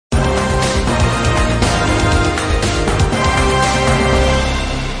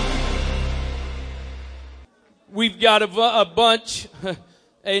got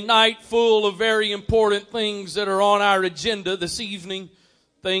a night full of very important things that are on our agenda this evening.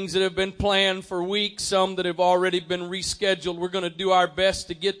 Things that have been planned for weeks, some that have already been rescheduled. We're going to do our best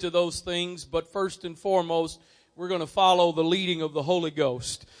to get to those things, but first and foremost, we're going to follow the leading of the Holy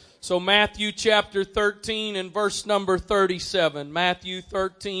Ghost. So Matthew chapter 13 and verse number 37. Matthew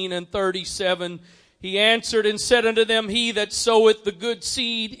 13 and 37. He answered and said unto them, He that soweth the good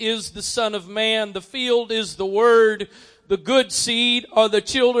seed is the Son of Man. The field is the word. The good seed are the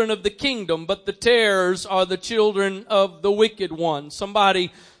children of the kingdom, but the tares are the children of the wicked one.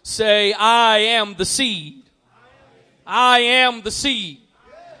 Somebody say, I am the seed. I am the seed.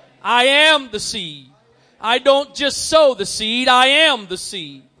 I am the seed. I don't just sow the seed, I am the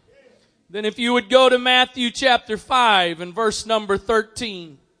seed. Then if you would go to Matthew chapter 5 and verse number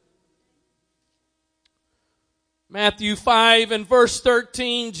 13. Matthew 5 and verse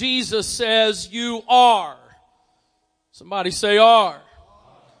 13, Jesus says, you are. Somebody say are.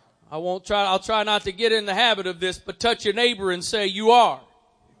 I'll try not to get in the habit of this, but touch your neighbor and say you are.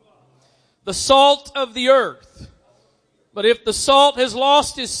 The salt of the earth. But if the salt has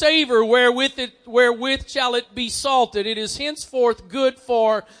lost his savor, wherewith shall it be salted? It is henceforth good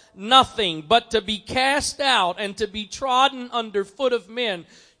for nothing, but to be cast out and to be trodden under foot of men.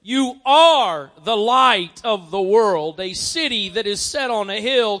 You are the light of the world. A city that is set on a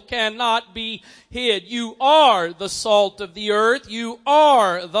hill cannot be hid. You are the salt of the earth. You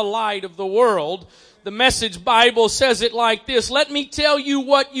are the light of the world. The Message Bible says it like this. Let me tell you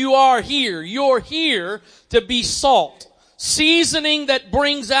what you are here. You're here to be salt. Seasoning that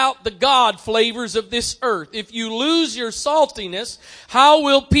brings out the God flavors of this earth. If you lose your saltiness, how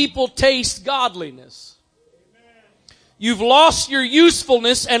will people taste godliness? You've lost your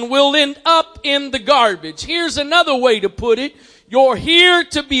usefulness and will end up in the garbage. Here's another way to put it. You're here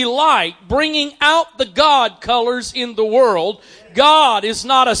to be light, bringing out the God colors in the world. God is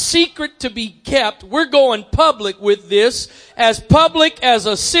not a secret to be kept. We're going public with this, as public as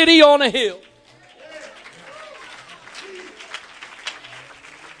a city on a hill.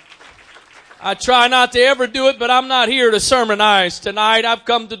 I try not to ever do it, but I'm not here to sermonize tonight. I've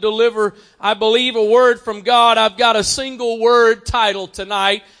come to deliver, I believe, a word from God. I've got a single word title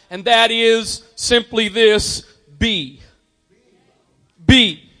tonight, and that is simply this: be.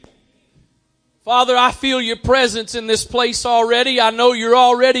 Be. Father, I feel your presence in this place already. I know you're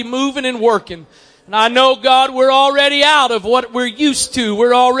already moving and working. And I know, God, we're already out of what we're used to.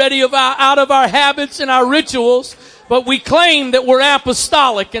 We're already out of our habits and our rituals. But we claim that we're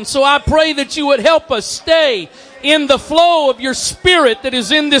apostolic. And so I pray that you would help us stay in the flow of your Spirit that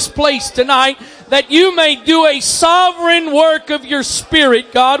is in this place tonight, that you may do a sovereign work of your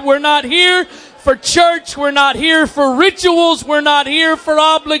Spirit, God. We're not here for church. We're not here for rituals. We're not here for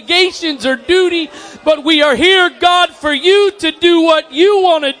obligations or duty. But we are here, God, for you to do what you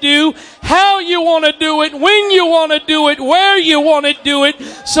want to do, how you want to do it, when you want to do it, where you want to do it.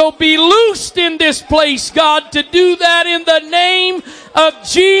 So be loosed in this place, God, to do that in the name of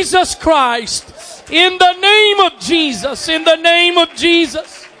Jesus Christ. In the name of Jesus. In the name of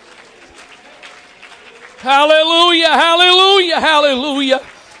Jesus. Hallelujah, hallelujah, hallelujah.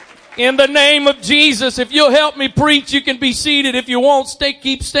 In the name of Jesus. If you'll help me preach, you can be seated. If you won't,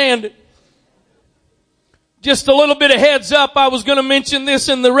 keep standing. Just a little bit of heads up. I was going to mention this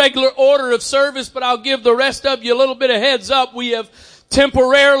in the regular order of service, but I'll give the rest of you a little bit of heads up. We have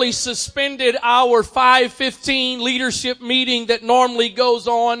temporarily suspended our 5:15 leadership meeting that normally goes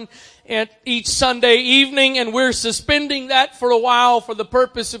on at each Sunday evening, and we're suspending that for a while for the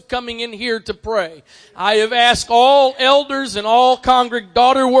purpose of coming in here to pray. I have asked all elders and all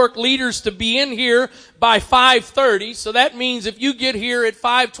daughter work leaders to be in here by 5:30. So that means if you get here at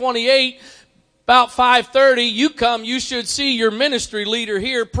 5:28, about 5:30, you should see your ministry leader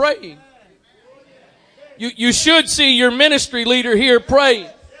here praying. You should see your ministry leader here praying.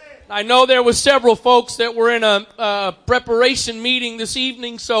 I know there was several folks that were in a preparation meeting this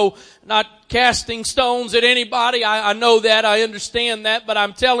evening, so not casting stones at anybody. I know that. I understand that. But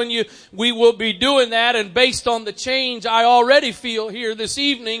I'm telling you, we will be doing that. And based on the change I already feel here this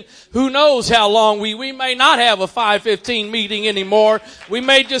evening, who knows how long we may not have a 5:15 meeting anymore. We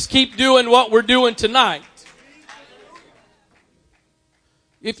may just keep doing what we're doing tonight.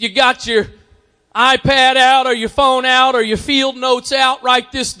 If you got your iPad out or your phone out or your field notes out,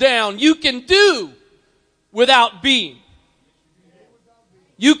 write this down. You can do without being.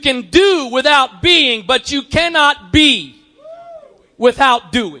 You can do without being, but you cannot be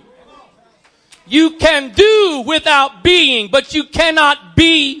without doing. You can do without being, but you cannot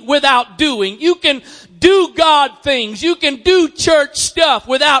be without doing. You can do God things. You can do church stuff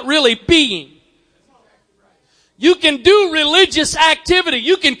without really being. You can do religious activity.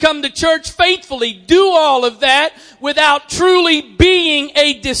 You can come to church faithfully, do all of that without truly being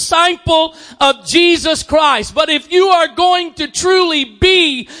a disciple of Jesus Christ. But if you are going to truly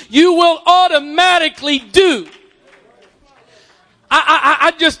be, you will automatically do.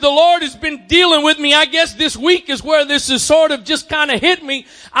 The Lord has been dealing with me. I guess this week is where this is sort of just kind of hit me.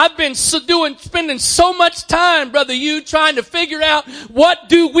 I've been spending so much time, Brother Hugh, trying to figure out what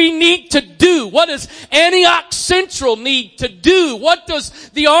do we need to do? What does Antioch Central need to do? What does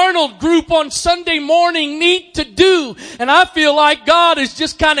the Arnold group on Sunday morning need to do? And I feel like God has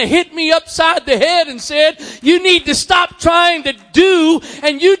just kind of hit me upside the head and said, you need to stop trying to do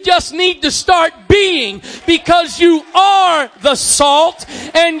and you just need to start being, because you are the salt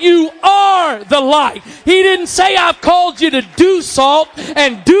and you are the light. He didn't say I've called you to do salt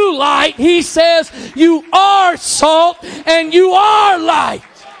and do light. He says you are salt and you are light.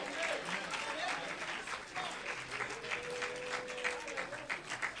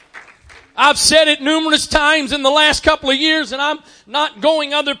 I've said it numerous times in the last couple of years, and I'm not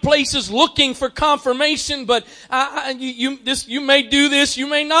going other places looking for confirmation, but you may do this, you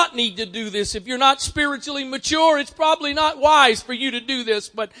may not need to do this. If you're not spiritually mature, it's probably not wise for you to do this.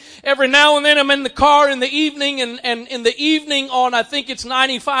 But every now and then I'm in the car in the evening, and in the evening on, I think it's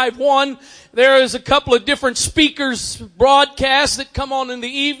 95.1, there is a couple of different speakers broadcasts that come on in the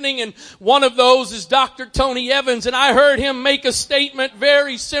evening, and one of those is Dr. Tony Evans, and I heard him make a statement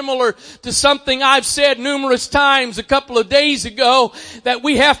very similar to something I've said numerous times a couple of days ago, that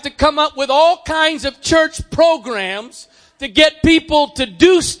we have to come up with all kinds of church programs to get people to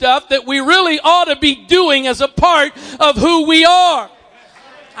do stuff that we really ought to be doing as a part of who we are.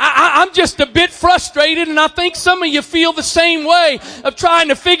 I'm just a bit frustrated, and I think some of you feel the same way, of trying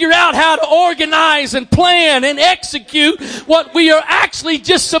to figure out how to organize and plan and execute what we are actually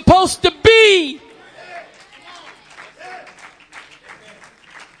just supposed to be.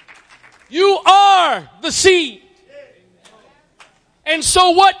 You are the seed. And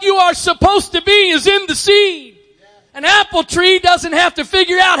so what you are supposed to be is in the seed. An apple tree doesn't have to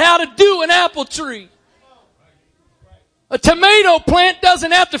figure out how to do an apple tree. A tomato plant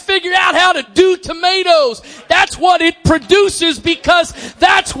doesn't have to figure out how to do tomatoes. That's what it produces, because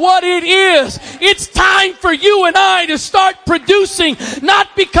that's what it is. It's time for you and I to start producing,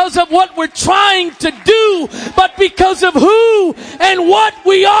 not because of what we're trying to do, but because of who and what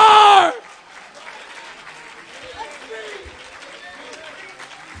we are.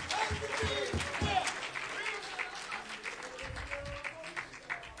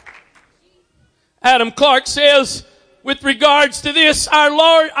 Adam Clark says, with regards to this, our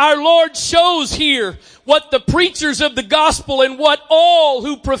Lord shows here what the preachers of the gospel and what all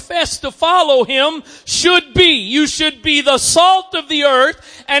who profess to follow Him should be. You should be the salt of the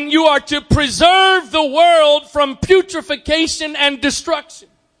earth, and you are to preserve the world from putrefaction and destruction.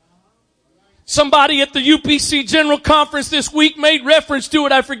 Somebody at the UPC General Conference this week made reference to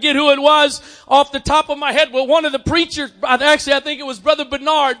it. I forget who it was off the top of my head. Well, one of the preachers, actually I think it was Brother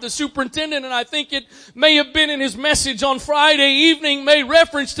Bernard, the superintendent, and I think it may have been in his message on Friday evening, made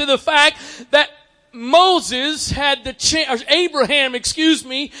reference to the fact that Moses had the chance, Abraham,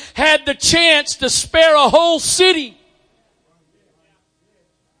 had the chance to spare a whole city.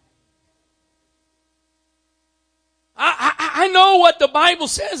 I know what the Bible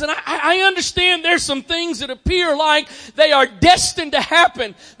says, and I understand there's some things that appear like they are destined to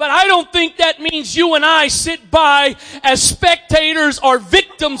happen, but I don't think that means you and I sit by as spectators or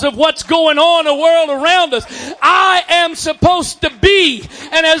victims of what's going on in the world around us. I am supposed to be,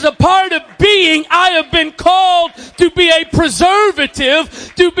 and as a part of being, I have been called to be a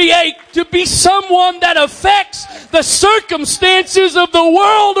preservative, to be someone that affects the circumstances of the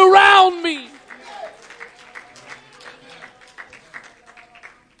world around me.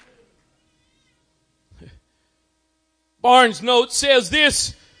 Barnes' note says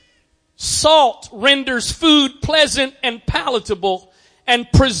this: salt renders food pleasant and palatable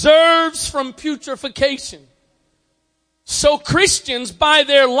and preserves from putrefaction. So Christians, by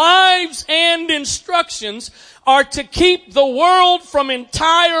their lives and instructions, are to keep the world from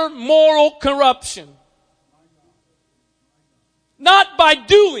entire moral corruption. Not by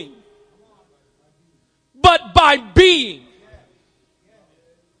doing, but by being.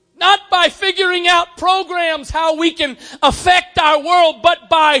 Not by figuring out programs how we can affect our world, but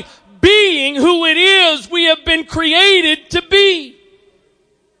by being who it is we have been created to be.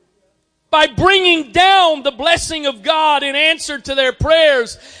 By bringing down the blessing of God in answer to their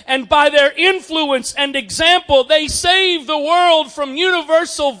prayers, and by their influence and example, they save the world from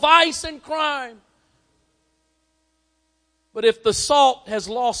universal vice and crime. But if the salt has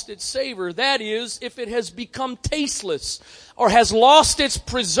lost its savor, that is, if it has become tasteless or has lost its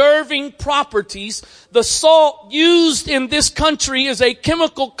preserving properties, the salt used in this country is a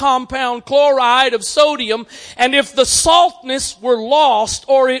chemical compound, chloride of sodium, and if the saltness were lost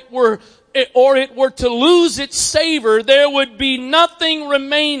or it were to lose its savor, there would be nothing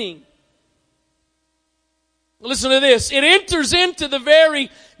remaining. Listen to this. It enters into the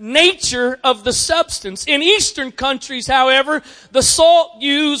very nature of the substance. In Eastern countries, however, the salt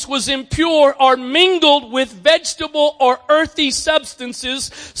used was impure or mingled with vegetable or earthy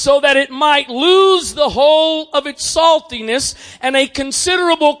substances so that it might lose the whole of its saltiness and a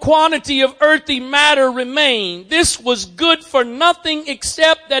considerable quantity of earthy matter remain. This was good for nothing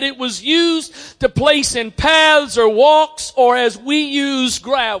except that it was used to place in paths or walks or as we use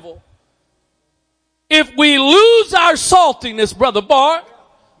gravel. If we lose our saltiness, Brother Bart,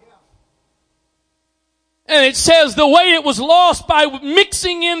 and it says the way it was lost by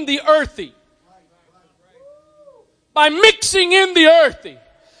mixing in the earthy. By mixing in the earthy.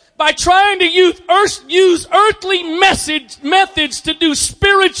 By trying to use earthly methods to do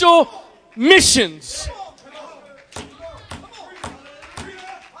spiritual missions.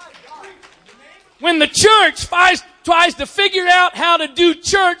 When the church tries to figure out how to do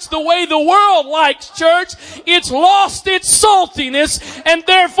church the way the world likes church, it's lost its saltiness and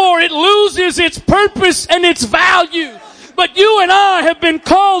therefore it loses its purpose and its value. But you and I have been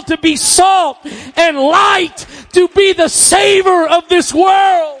called to be salt and light, to be the savor of this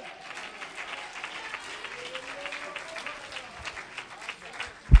world.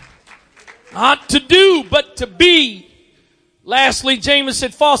 Not to do, but to be. Lastly,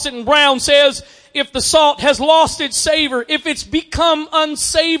 Jameson, Fawcett, and Brown says, if the salt has lost its savor, if it's become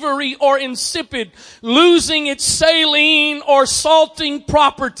unsavory or insipid, losing its saline or salting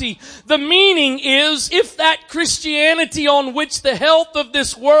property, the meaning is, if that Christianity on which the health of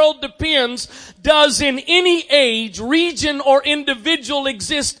this world depends does in any age, region, or individual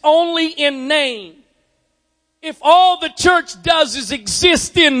exist only in name, if all the church does is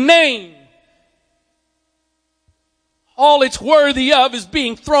exist in name, all it's worthy of is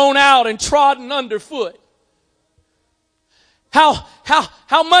being thrown out and trodden underfoot. How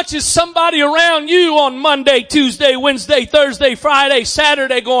much is somebody around you on Monday, Tuesday, Wednesday, Thursday, Friday,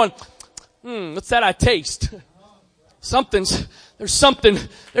 Saturday going, what's that I taste? There's something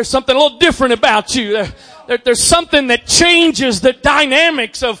a little different about you. There's something that changes the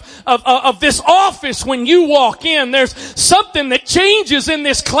dynamics of this office when you walk in. There's something that changes in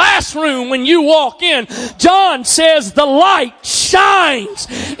this classroom when you walk in. John says the light shines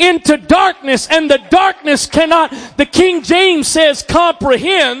into darkness and the darkness cannot, the King James says,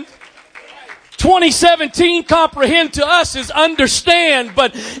 comprehend. 2017 comprehend to us is understand,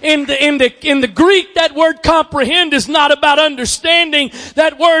 but in the Greek that word comprehend is not about understanding.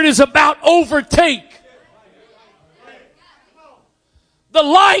 That word is about overtake. The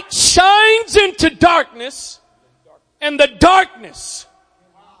light shines into darkness and the darkness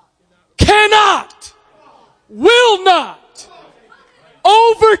cannot, will not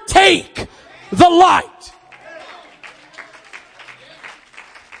overtake the light.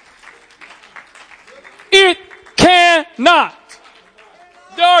 It cannot.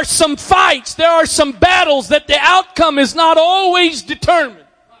 There are some fights, there are some battles that the outcome is not always determined.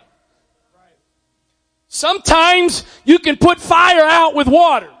 Sometimes you can put fire out with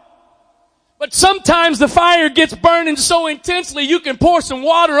water. But sometimes the fire gets burning so intensely you can pour some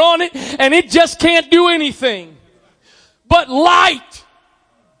water on it and it just can't do anything. But light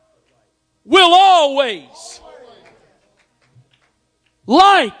will always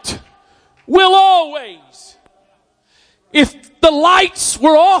If the lights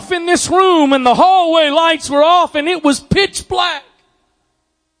were off in this room and the hallway lights were off and it was pitch black,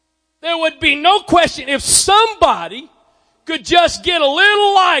 there would be no question if somebody could just get a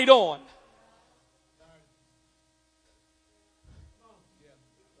little light on.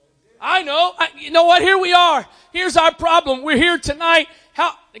 I know. You know what? Here we are. Here's our problem. We're here tonight.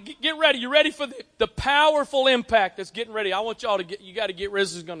 Get ready. You ready for the powerful impact that's getting ready? I want y'all to you got to get ready.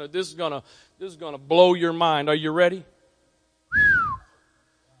 This is gonna blow your mind. Are you ready?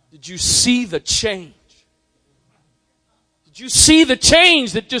 Did you see the change? Did you see the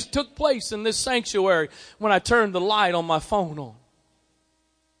change that just took place in this sanctuary when I turned the light on my phone on?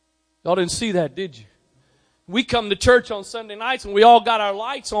 Y'all didn't see that, did you? We come to church on Sunday nights and we all got our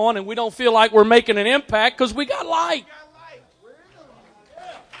lights on and we don't feel like we're making an impact because we got light.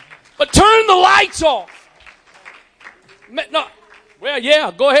 But turn the lights off. No. Well,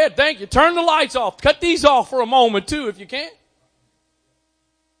 yeah, go ahead. Thank you. Turn the lights off. Cut these off for a moment too if you can.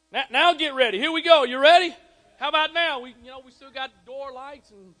 Now get ready. Here we go. You ready? How about now? We still got door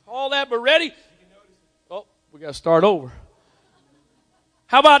lights and all that, but ready? Oh, we got to start over.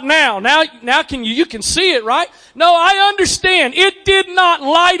 How about now? Now you can see it, right? No, I understand. It did not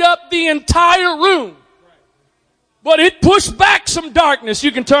light up the entire room, but it pushed back some darkness.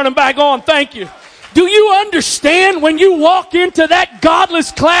 You can turn them back on. Thank you. Do you understand when you walk into that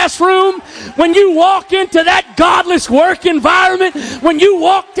godless classroom, when you walk into that godless work environment, when you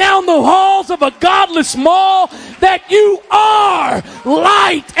walk down the halls of a godless mall, that you are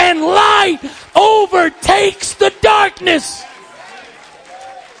light and light overtakes the darkness?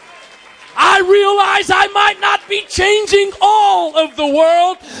 I realize I might not be changing all of the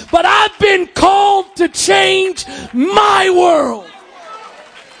world, but I've been called to change my world.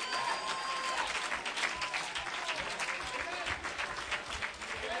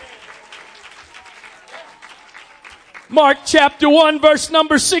 Mark chapter 1 verse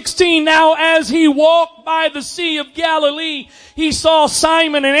number 16. Now as he walked by the Sea of Galilee, he saw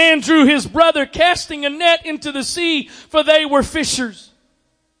Simon and Andrew his brother casting a net into the sea, for they were fishers.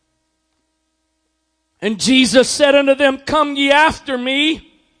 And Jesus said unto them, Come ye after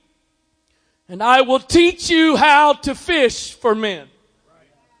me, and I will teach you how to fish for men.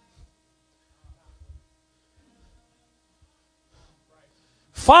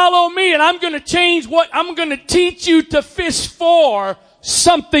 Follow me, and I'm going to change I'm going to teach you to fish for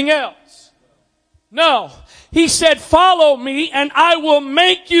something else. No. He said, follow me, and I will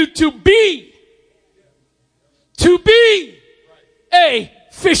make you to be a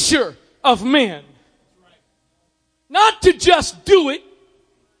fisher of men. Not to just do it.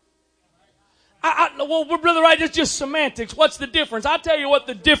 Well, Brother Wright, it's just semantics. What's the difference? I'll tell you what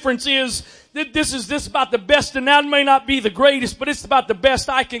the difference is. This is about the best, and that may not be the greatest, but it's about the best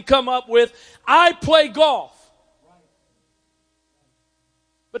I can come up with. I play golf.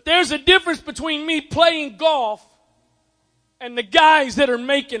 But there's a difference between me playing golf and the guys that are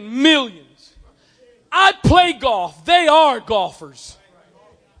making millions. I play golf. They are golfers.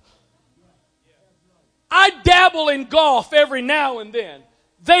 I dabble in golf every now and then.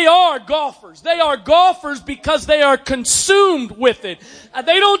 They are golfers. They are golfers because they are consumed with it.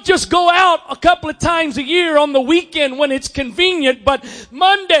 They don't just go out a couple of times a year on the weekend when it's convenient, but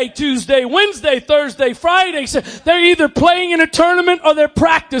Monday, Tuesday, Wednesday, Thursday, Friday, they're either playing in a tournament or they're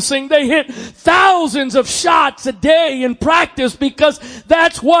practicing. They hit thousands of shots a day in practice because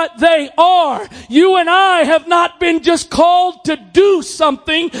that's what they are. You and I have not been just called to do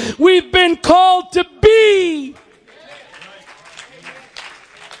something. We've been called to be.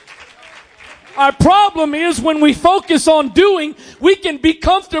 Our problem is when we focus on doing, we can be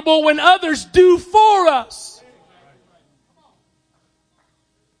comfortable when others do for us.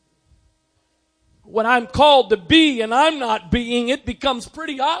 When I'm called to be and I'm not being, it becomes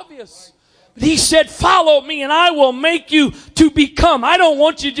pretty obvious. But he said, follow me and I will make you to become. I don't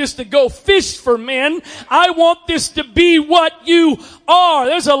want you just to go fish for men. I want this to be what you are.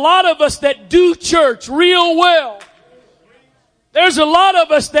 There's a lot of us that do church real well. There's a lot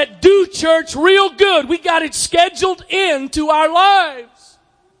of us that do church real good. We got it scheduled into our lives.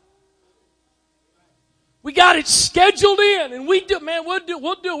 We got it scheduled in, and we'll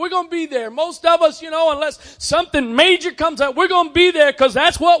do. We're going to be there. Most of us, unless something major comes up, we're going to be there because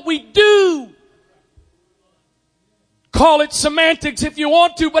that's what we do. Call it semantics if you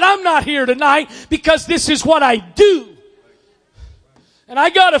want to, but I'm not here tonight because this is what I do. And I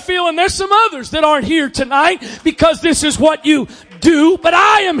got a feeling there's some others that aren't here tonight because this is what you do. But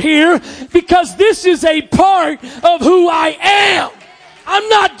I am here because this is a part of who I am. I'm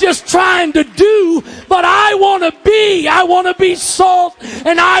not just trying to do, but I want to be. I want to be salt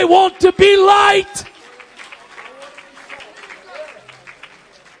and I want to be light.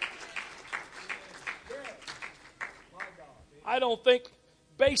 I don't think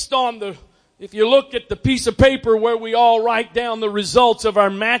based on if you look at the piece of paper where we all write down the results of our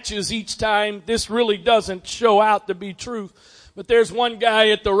matches each time, this really doesn't show out to be truth. But there's one guy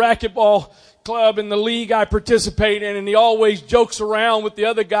at the racquetball club in the league I participate in, and he always jokes around with the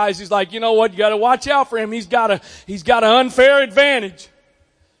other guys. He's like, you know what, you got to watch out for him. He's got an unfair advantage.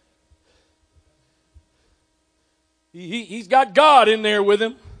 He's got God in there with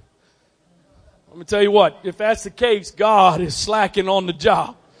him. Let me tell you what, if that's the case, God is slacking on the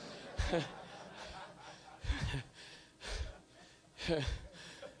job.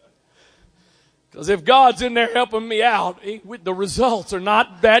 Because if God's in there helping me out, the results are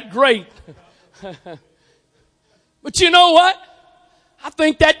not that great. But you know what? I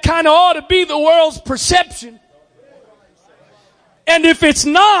think that kind of ought to be the world's perception. And if it's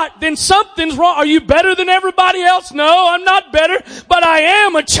not, then something's wrong. Are you better than everybody else? No, I'm not better, but I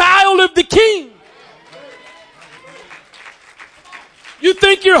am a child of the King.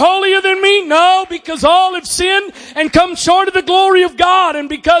 think you're holier than me? No, because all have sinned and come short of the glory of God, and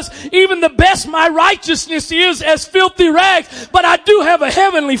because even the best my righteousness is as filthy rags. But I do have a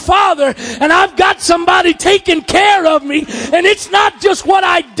heavenly Father, and I've got somebody taking care of me, and it's not just what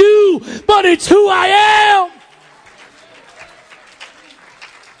I do, but it's who I am.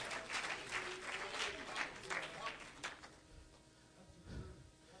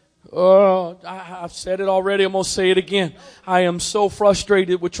 Oh, I've said it already. I'm going to say it again. I am so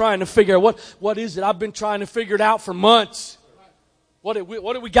frustrated with trying to figure out what is it. I've been trying to figure it out for months. What do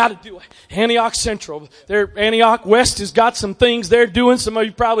we got to do? Antioch Central. Antioch West has got some things they're doing. Some of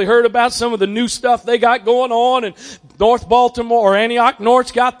you probably heard about some of the new stuff they got going on. And North Baltimore or Antioch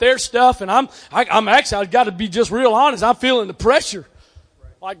North's got their stuff. And I've got to be just real honest. I'm feeling the pressure.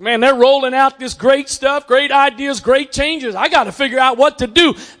 Like, man, they're rolling out this great stuff, great ideas, great changes. I got to figure out what to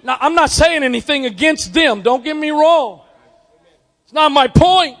do. Now, I'm not saying anything against them. Don't get me wrong. It's not my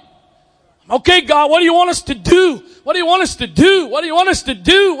point. Okay, God, what do you want us to do? What do you want us to do? What do you want us to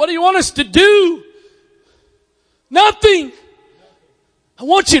do? What do you want us to do? Nothing. I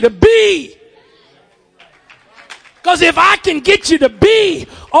want you to be. Because if I can get you to be,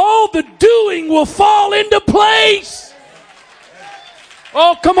 all the doing will fall into place.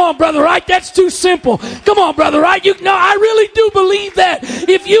 Oh, come on, Brother Wright. That's too simple. Come on, Brother Wright. I really do believe that.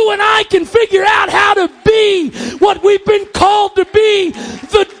 If you and I can figure out how to be what we've been called to be,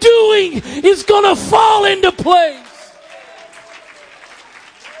 the doing is going to fall into place.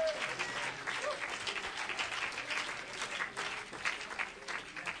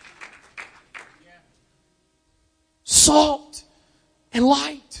 Salt and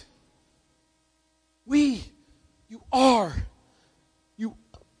light.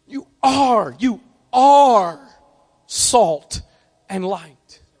 You are salt and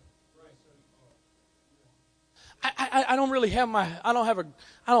light. I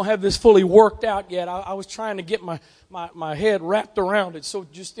don't have this fully worked out yet. I was trying to get my head wrapped around it. So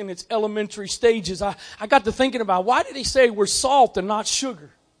just in its elementary stages, I got to thinking about, why did he say we're salt and not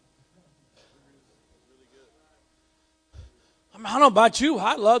sugar? I don't know about you.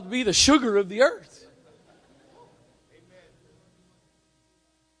 I'd love to be the sugar of the earth.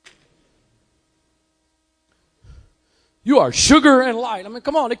 You are sugar and light. I mean,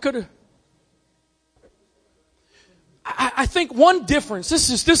 come on, it could have. I think one difference,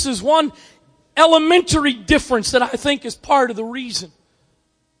 this is one elementary difference that I think is part of the reason.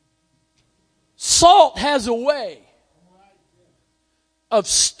 Salt has a way of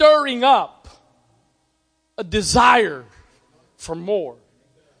stirring up a desire for more,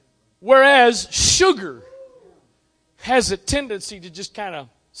 whereas sugar has a tendency to just kind of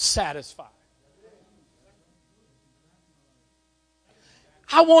satisfy.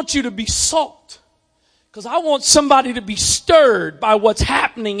 I want you to be salt, because I want somebody to be stirred by what's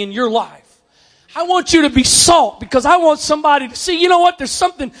happening in your life. I want you to be salt because I want somebody to see, you know what, there's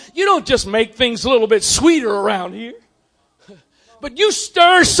something, you don't just make things a little bit sweeter around here, but you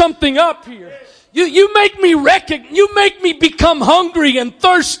stir something up here. You make me become hungry and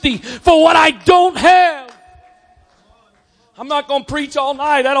thirsty for what I don't have. I'm not going to preach all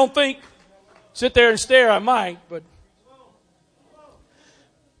night, I don't think. Sit there and stare, I might, but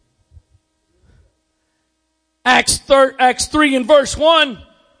Acts 3 and verse 1.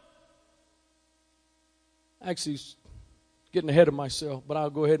 Actually, getting ahead of myself, but I'll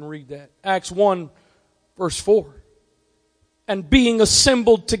go ahead and read that. Acts 1 verse 4. And being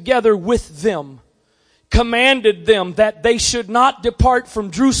assembled together with them, commanded them that they should not depart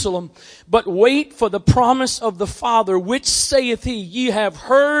from Jerusalem, but wait for the promise of the Father, which saith he, ye have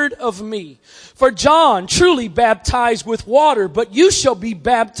heard of me. For John truly baptized with water, but you shall be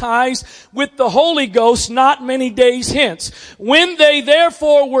baptized with the Holy Ghost not many days hence. When they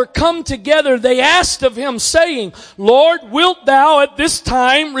therefore were come together, they asked of him, saying, Lord, wilt thou at this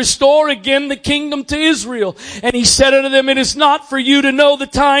time restore again the kingdom to Israel? And he said unto them, it is not for you to know the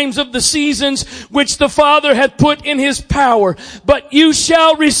times of the seasons which the Father hath put in his power, but you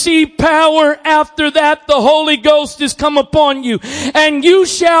shall receive power after that the Holy Ghost is come upon you. And you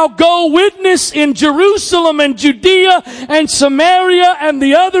shall go witness in Jerusalem and Judea and Samaria and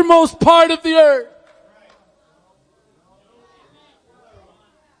the uttermost part of the earth.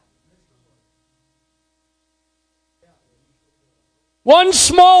 One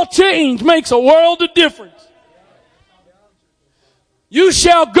small change makes a world of difference. You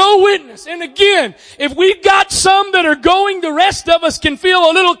shall go witness. And again, if we've got some that are going, the rest of us can feel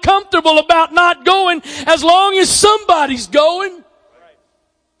a little comfortable about not going as long as somebody's going.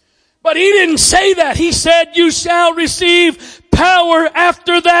 But he didn't say that. He said, you shall receive power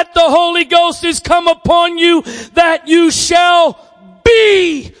after that the Holy Ghost is come upon you, that you shall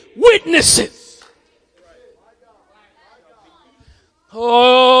be witnesses.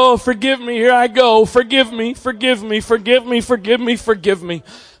 Oh, forgive me. Here I go. Forgive me. Forgive me. Forgive me. Forgive me. Forgive me.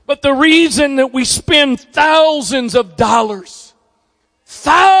 But the reason that we spend thousands of dollars,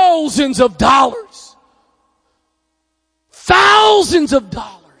 thousands of dollars, thousands of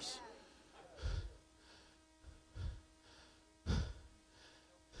dollars,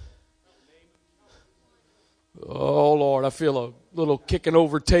 oh Lord, I feel a little kicking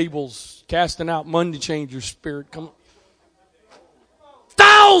over tables, casting out Monday changer spirit. Come on.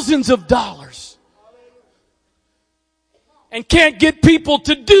 Thousands of dollars. And can't get people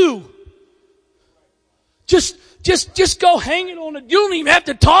to do. Just go hang it on a, you don't even have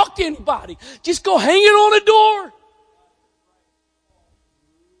to talk to anybody. Just go hang it on a door.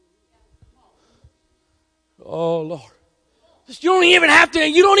 Oh Lord. You don't even have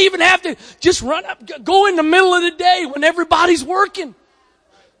to just run up, go in the middle of the day when everybody's working.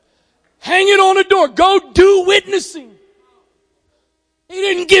 Hang it on a door. Go do witnessing. He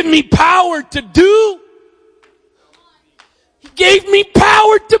didn't give me power to do. He gave me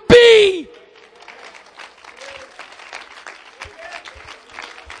power to be.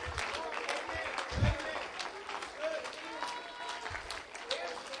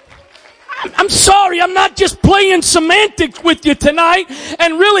 I'm sorry, I'm not just playing semantics with you tonight.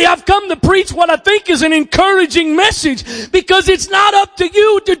 And really, I've come to preach what I think is an encouraging message. Because it's not up to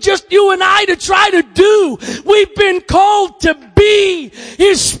you, to just you and I to try to do. We've been called to be.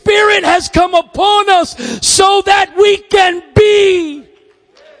 His Spirit has come upon us so that we can be.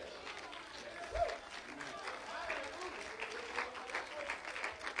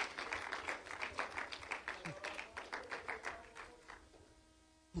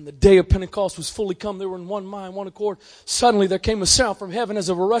 When the day of Pentecost was fully come, they were in one mind, one accord. Suddenly there came a sound from heaven as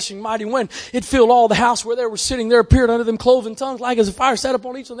of a rushing mighty wind. It filled all the house where they were sitting. There appeared unto them cloven tongues like as a fire sat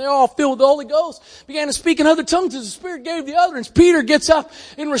upon each, and they all filled with the Holy Ghost. Began to speak in other tongues as the Spirit gave the utterance. Peter gets up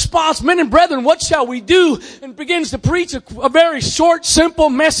in response, men and brethren, what shall we do? And begins to preach a very short, simple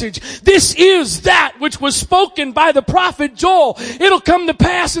message. This is that which was spoken by the prophet Joel. It'll come to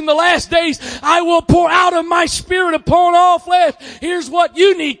pass in the last days. I will pour out of my Spirit upon all flesh. Here's what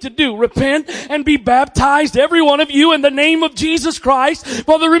you need to do. Repent and be baptized, every one of you, in the name of Jesus Christ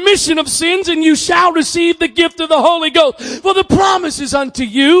for the remission of sins, and you shall receive the gift of the Holy Ghost. For the promise is unto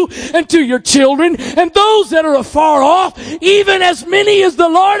you and to your children and those that are afar off, even as many as the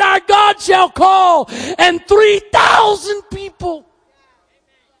Lord our God shall call. And 3,000 people.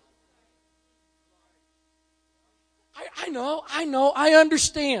 I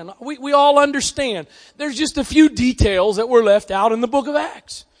understand. We all understand. There's just a few details that were left out in the book of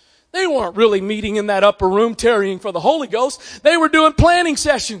Acts. They weren't really meeting in that upper room tarrying for the Holy Ghost. They were doing planning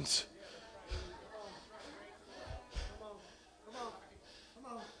sessions.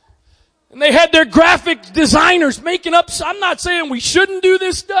 And they had their graphic designers making up. I'm not saying we shouldn't do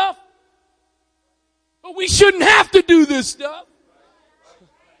this stuff, but we shouldn't have to do this stuff.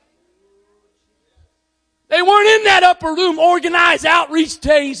 They weren't in that upper room organized outreach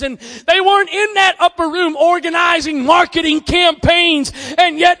days, and they weren't in that upper room organizing marketing campaigns.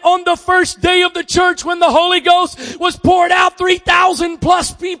 And yet on the first day of the church, when the Holy Ghost was poured out, 3,000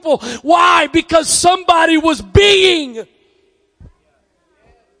 plus people. Why? Because somebody was being. And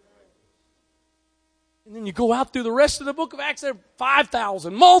then you go out through the rest of the book of Acts, there are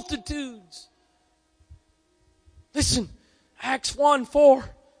 5,000, multitudes. Listen, Acts 1:4.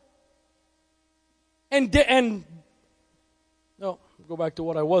 And no, go back to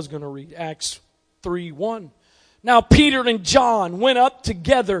what I was going to read. Acts 3:1. Now Peter and John went up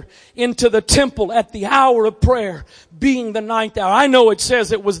together into the temple at the hour of prayer, being the 9th hour. I know it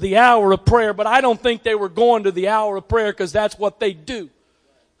says it was the hour of prayer, but I don't think they were going to the hour of prayer because that's what they do.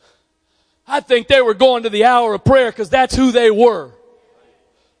 I think they were going to the hour of prayer because that's who they were.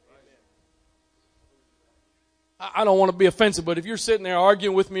 I don't want to be offensive, but if you're sitting there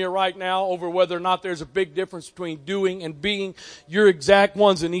arguing with me right now over whether or not there's a big difference between doing and being, you're exact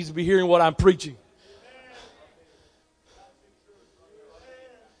ones that needs to be hearing what I'm preaching.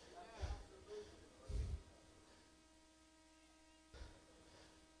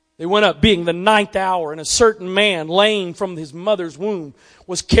 They went up being the 9th hour, and a certain man, lame from his mother's womb,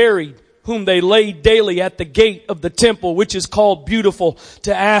 was carried, whom they laid daily at the gate of the temple, which is called Beautiful,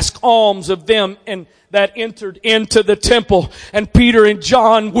 to ask alms of them and that entered into the temple. And Peter and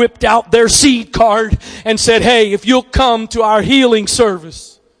John whipped out their seed card and said, hey, if you'll come to our healing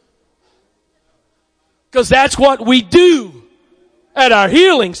service. Because that's what we do at our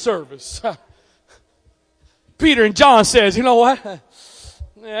healing service. Peter and John says, you know what?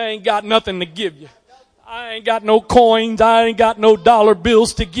 I ain't got nothing to give you. I ain't got no coins. I ain't got no dollar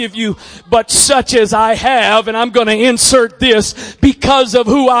bills to give you, but such as I have, and I'm going to insert this, because of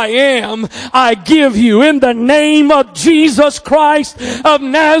who I am, I give you. In the name of Jesus Christ of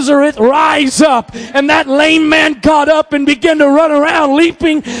Nazareth, rise up. And that lame man got up and began to run around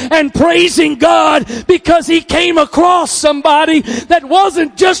leaping and praising God because he came across somebody that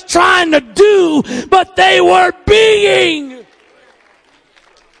wasn't just trying to do, but they were being.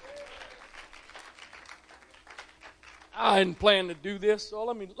 I hadn't planned to do this, so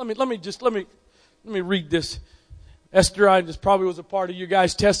let me read this. Esther, this probably was a part of your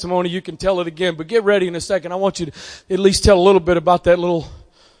guys' testimony. You can tell it again, but get ready in a second. I want you to at least tell a little bit about that little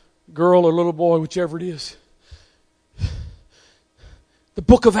girl or little boy, whichever it is. The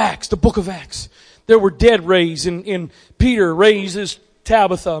book of Acts. There were dead raised, and Peter raises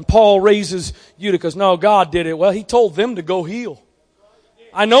Tabitha, and Paul raises Eutychus. No, God did it. Well, he told them to go heal.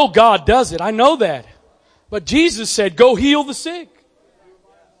 I know God does it. I know that. But Jesus said, go heal the sick.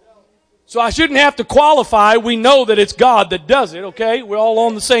 So I shouldn't have to qualify. We know that it's God that does it, okay? We're all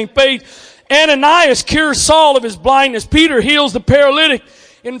on the same page. Ananias cures Saul of his blindness. Peter heals the paralytic.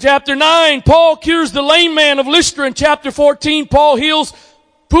 In chapter 9, Paul cures the lame man of Lystra. In chapter 14, Paul heals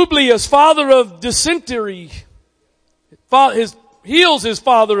Publius, father of dysentery. Heals his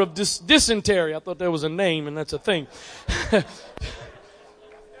father of dysentery. I thought there was a name, and that's a thing.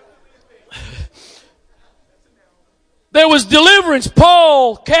 There was deliverance.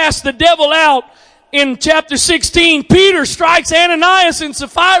 Paul cast the devil out in chapter 16. Peter strikes Ananias and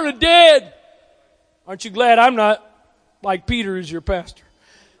Sapphira dead. Aren't you glad I'm not like Peter as your pastor?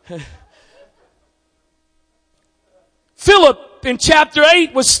 Philip in chapter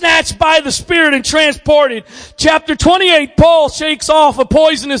 8 was snatched by the Spirit and transported. Chapter 28, Paul shakes off a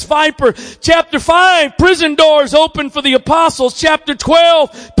poisonous viper. Chapter 5, prison doors open for the apostles. Chapter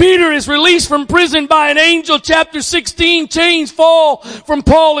 12, Peter is released from prison by an angel. Chapter 16, chains fall from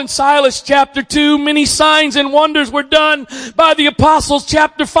Paul and Silas. Chapter 2, many signs and wonders were done by the apostles.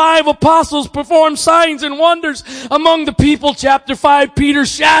 Chapter 5, apostles performed signs and wonders among the people. Chapter 5,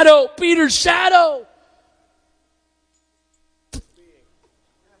 Peter's shadow.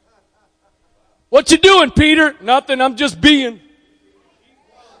 What you doing, Peter? Nothing, I'm just being.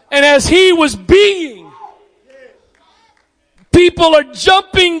 And as he was being, people are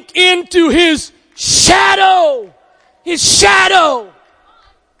jumping into his shadow. His shadow.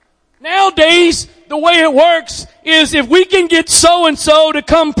 Nowadays, the way it works is if we can get so-and-so to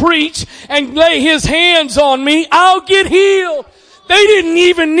come preach and lay his hands on me, I'll get healed. They didn't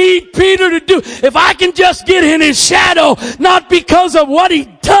even need Peter to do. If I can just get in his shadow, not because of what he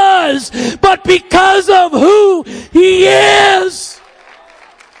does, but because of who he is.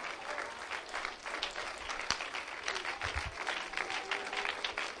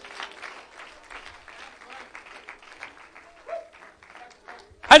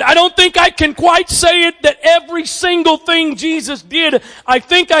 I don't think I can quite say it that every single thing Jesus did. I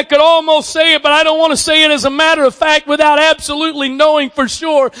think I could almost say it, but I don't want to say it as a matter of fact without absolutely knowing for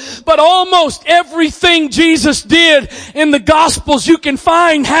sure. But almost everything Jesus did in the Gospels you can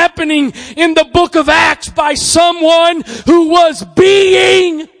find happening in the book of Acts by someone who was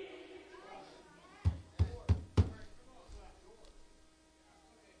being.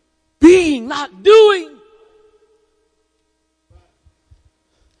 Being, not doing.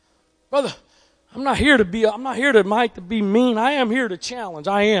 Brother, I'm not here to be mean. I am here to challenge.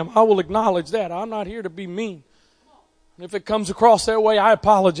 I am. I will acknowledge that. I'm not here to be mean. And if it comes across that way, I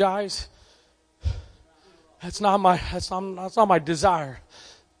apologize. That's not my desire.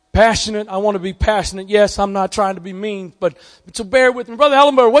 Passionate, I want to be passionate. Yes, I'm not trying to be mean, but so bear with me. Brother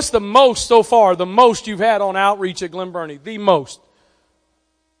Ellenberg, what's the most so far, the most you've had on outreach at Glen Burnie? The most.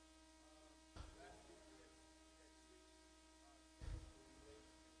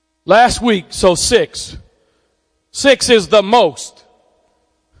 Last week, so 6. 6 is the most.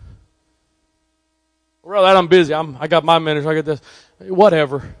 Well, I'm busy. I got my minutes. I got this.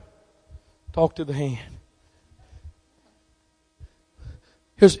 Whatever. Talk to the hand.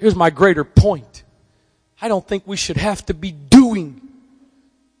 Here's my greater point. I don't think we should have to be doing.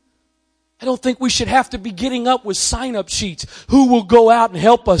 I don't think we should have to be getting up with sign-up sheets. Who will go out and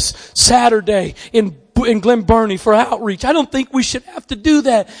help us Saturday in Glen Burnie for outreach? I don't think we should have to do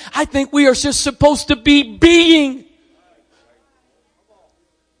that. I think we are just supposed to be being.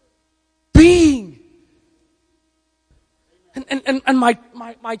 Being. And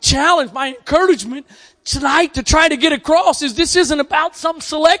my challenge, my encouragement tonight to try to get across is this isn't about some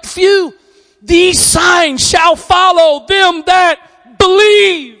select few. These signs shall follow them that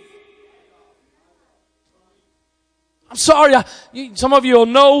believe. I'm sorry, some of you will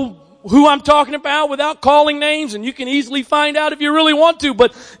know who I'm talking about without calling names, and you can easily find out if you really want to.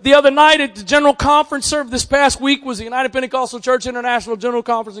 But the other night at the General Conference served this past week was the United Pentecostal Church International General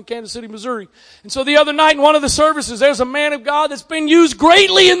Conference in Kansas City, Missouri. And so the other night in one of the services, there's a man of God that's been used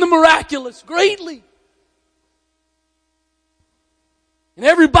greatly in the miraculous. Greatly. And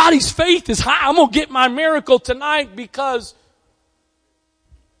everybody's faith is high. I'm going to get my miracle tonight because...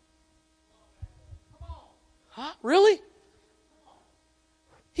 Huh? Really?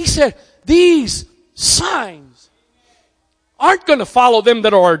 He said, these signs aren't going to follow them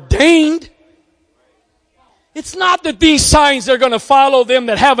that are ordained. It's not that these signs are going to follow them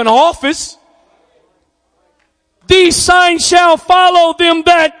that have an office. These signs shall follow them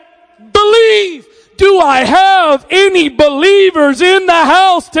that believe. Do I have any believers in the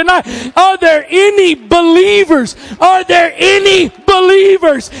house tonight? Are there any believers? Are there any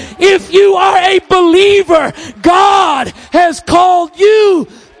believers? If you are a believer, God has called you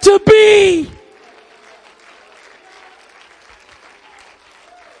to be.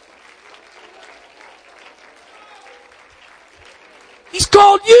 He's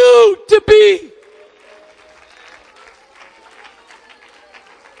called you to be.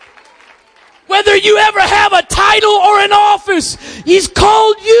 Whether you ever have a title or an office, He's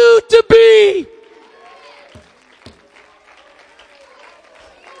called you to be.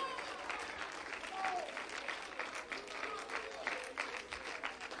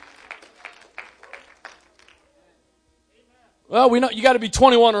 Well, we know you got to be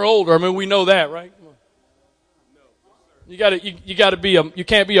 21 or older. I mean, we know that, right? You got to be you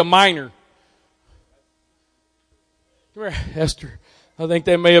can't be a minor. Come here, Esther. I think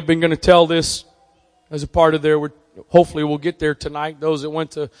they may have been going to tell this as a part of hopefully we'll get there tonight. Those that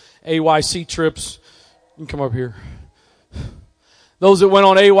went to AYC trips, you can come up here. Those that went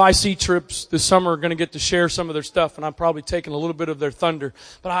on AYC trips this summer are going to get to share some of their stuff, and I'm probably taking a little bit of their thunder.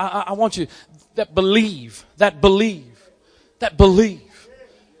 But I want you that believe,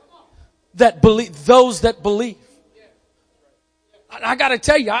 those that believe. I got to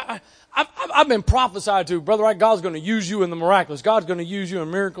tell you, I've been prophesied to, Brother Wright, God's going to use you in the miraculous. God's going to use you in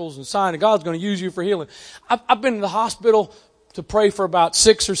miracles and signs, and God's going to use you for healing. I've been in the hospital to pray for about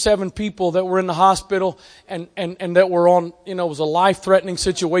 6 or 7 people that were in the hospital and that were on, it was a life-threatening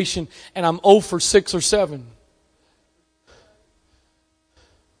situation, and I'm 0 for 6 or 7.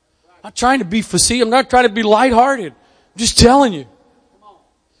 I'm not trying to be facetious. I'm not trying to be lighthearted. I'm just telling you.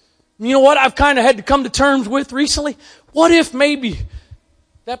 You know what I've kind of had to come to terms with recently? What if maybe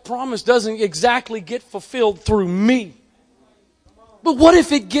that promise doesn't exactly get fulfilled through me? But what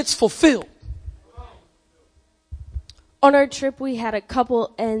if it gets fulfilled? On our trip, we had a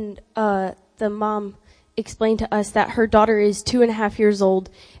couple, and the mom explained to us that her daughter is 2.5 years old,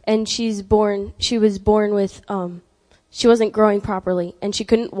 and she was born with, she wasn't growing properly, and she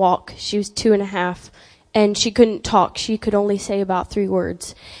couldn't walk. She was 2.5, and she couldn't talk. She could only say about 3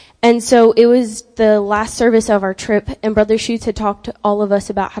 words. And so it was the last service of our trip, and Brother Schutz had talked to all of us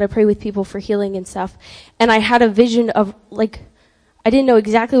about how to pray with people for healing and stuff. And I had a vision of, I didn't know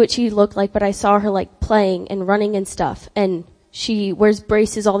exactly what she looked like, but I saw her, playing and running and stuff. And she wears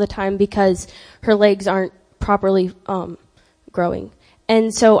braces all the time because her legs aren't properly growing.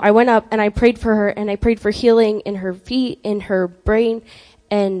 And so I went up and I prayed for her, and I prayed for healing in her feet, in her brain.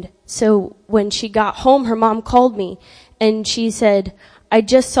 And so when she got home, her mom called me, and she said, I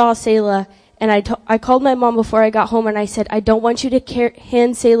just saw Selah, and I called my mom before I got home, and I said, I don't want you to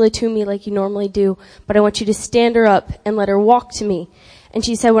hand Selah to me like you normally do, but I want you to stand her up and let her walk to me. And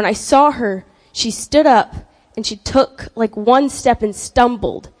she said, when I saw her, she stood up, and she took 1 step and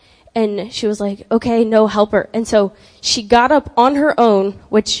stumbled. And she was like, okay, no, help her. And so she got up on her own,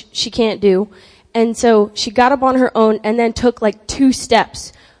 which she can't do. And so she got up on her own and then took 2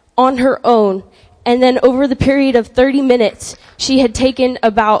 steps on her own. And then over the period of 30 minutes, she had taken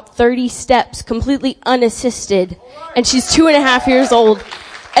about 30 steps completely unassisted. And she's 2.5 years old.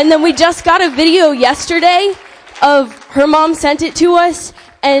 And then we just got a video yesterday of her mom sent it to us.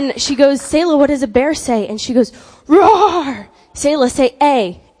 And she goes, Selah, what does a bear say? And she goes, roar. Selah, say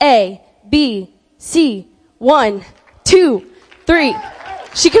A, B, C, 1, 2, 3.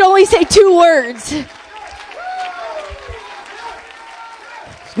 She could only say 2 words.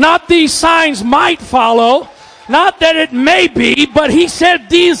 Not these signs might follow, not that it may be, but He said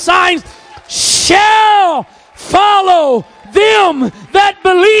these signs shall follow them that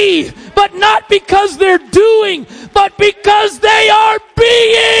believe, but not because they're doing, but because they are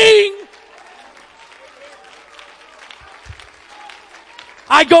being.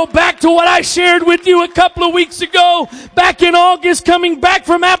 I go back to what I shared with you a couple of weeks ago, back in August, coming back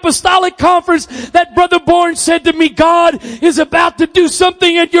from Apostolic Conference, that Brother Bourne said to me, God is about to do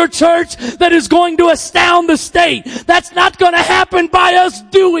something at your church that is going to astound the state. That's not going to happen by us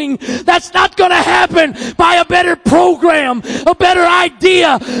doing. That's not going to happen by a better program, a better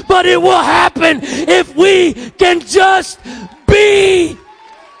idea, but it will happen if we can just be.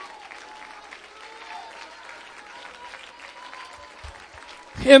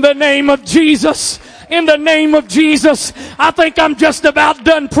 In the name of Jesus. In the name of Jesus. I think I'm just about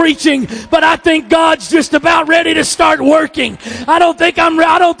done preaching, but I think God's just about ready to start working. I don't think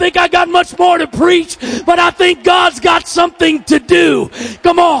I got much more to preach, but I think God's got something to do.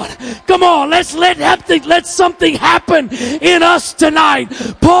 Come on. Let's let something happen in us tonight.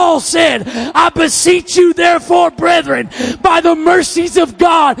 Paul said, I beseech you therefore, brethren, by the mercies of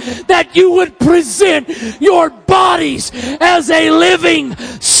God, that you would present your bodies as a living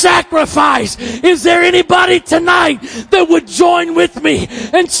sacrifice. Is there anybody tonight that would join with me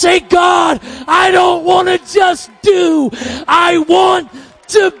and say, God, I don't want to just do, I want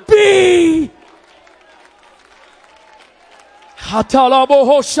to be.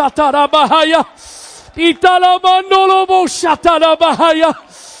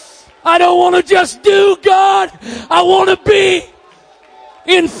 I don't want to just do, God, I want to be.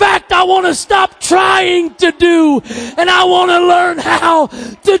 In fact, I want to stop trying to do, and I want to learn how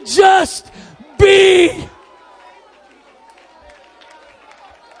to just be.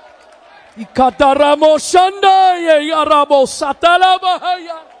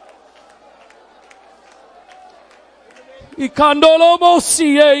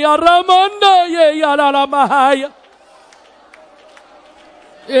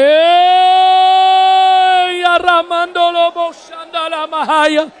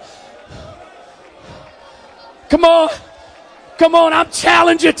 Come on, I'm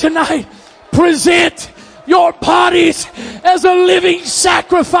challenging you tonight. Present your bodies as a living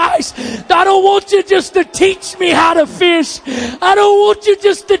sacrifice. I don't want you just to teach me how to fish. I don't want you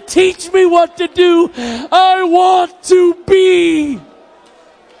just to teach me what to do. I want to be.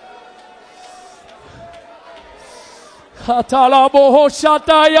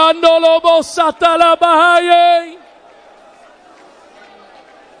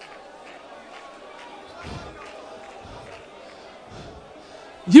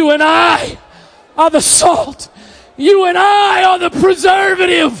 You and I are the salt. You and I are the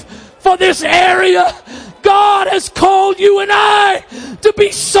preservative for this area. God has called you and I to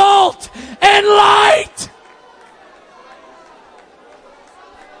be salt and light.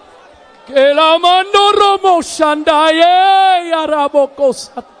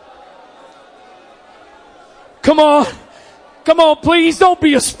 Come on, please don't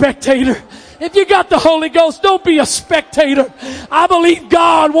be a spectator. If you got the Holy Ghost, don't be a spectator. I believe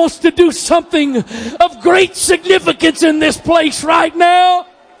God wants to do something of great significance in this place right now.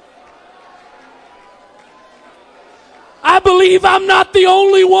 I believe I'm not the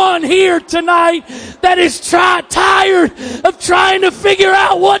only one here tonight that is tired of trying to figure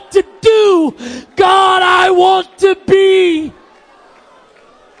out what to do. God, I want to be.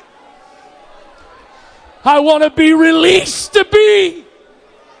 I want to be released to be.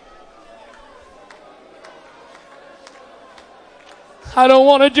 I don't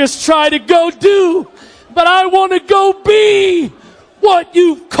want to just try to go do, but I want to go be what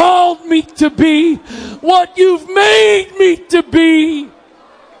you've called me to be, what you've made me to be.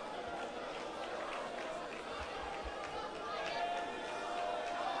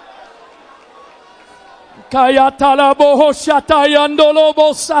 Come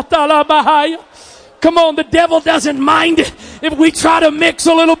on, the devil doesn't mind it if we try to mix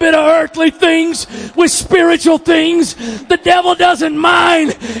a little bit of earthly things with spiritual things. The devil doesn't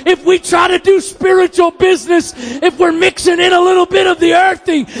mind if we try to do spiritual business, if we're mixing in a little bit of the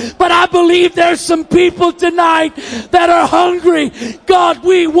earthy. But I believe there's some people tonight that are hungry. God,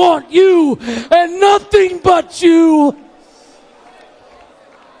 we want you and nothing but you.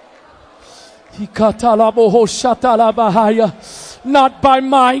 Not by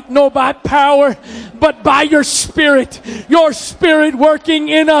might, nor by power, but by your Spirit. Your Spirit working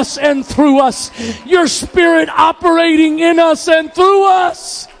in us and through us. Your Spirit operating in us and through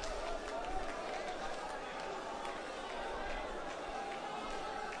us.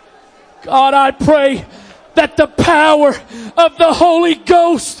 God, I pray that the power of the Holy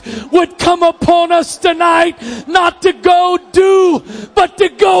Ghost would come upon us tonight, not to go do, but to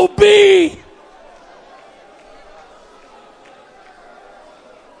go be.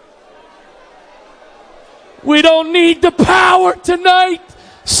 We don't need the power tonight.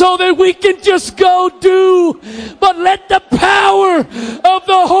 so that we can just go do, but let the power of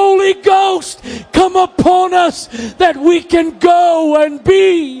the Holy Ghost come upon us that we can go and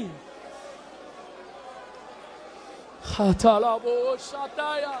be.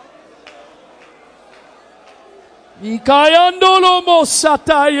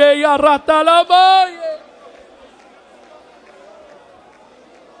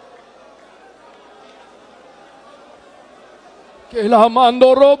 Que la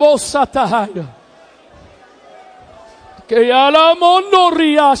mando robo sataya. Que ya la mondo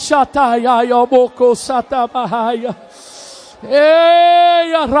ria sataya yoboko satabahaya.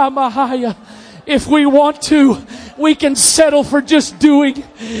 Hey ramahaya. If we want to, we can settle for just doing.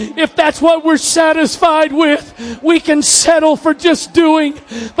 If that's what we're satisfied with, we can settle for just doing.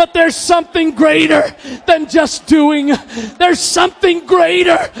 But there's something greater than just doing. There's something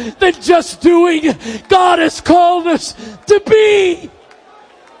greater than just doing. God has called us to be.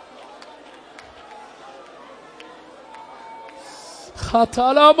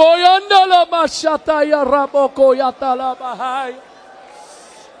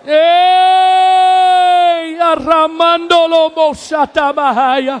 Hey,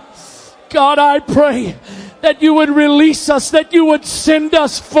 God, I pray that you would release us, that you would send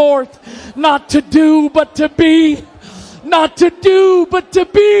us forth, not to do, but to be. Not to do, but to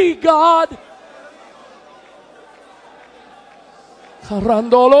be, God.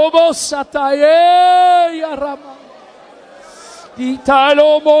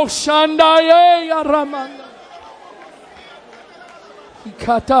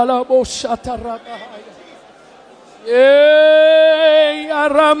 Ikatala boshata rabahaya. Ye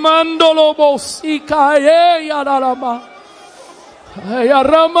aramandolo bosika ye yarama.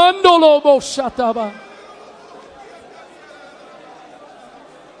 Aramandolo boshataba.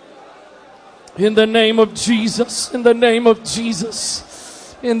 In the name of Jesus, in the name of Jesus,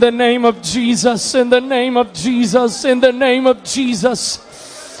 in the name of Jesus, in the name of Jesus, in the name of Jesus.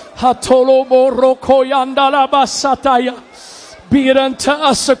 Hatolo boroko yandala basataya. Be it unto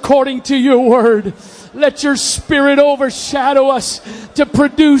us according to your word. Let your Spirit overshadow us to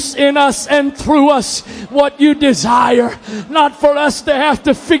produce in us and through us what you desire. Not for us to have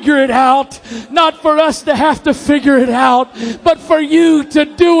to figure it out. Not for us to have to figure it out. But for you to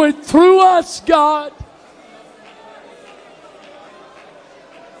do it through us, God.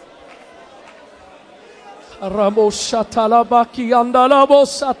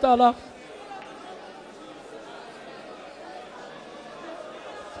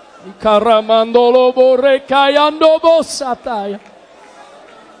 Ikaramandolo borekayando bosataya.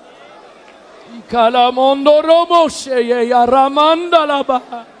 Ikalamondo romosheye yaramanda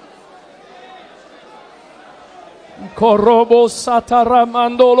laba. Ikorobo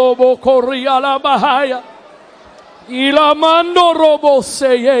sataramandolo bokoria labahaya. Ilamando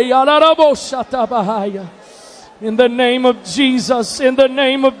roboseye yalarabo shatabahaya. In the name of Jesus, in the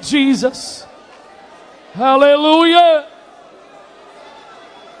name of Jesus. Hallelujah.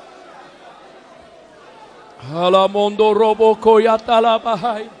 In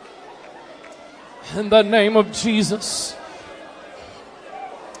the name of Jesus.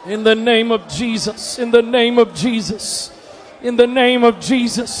 In the name of Jesus. In the name of Jesus. In the name of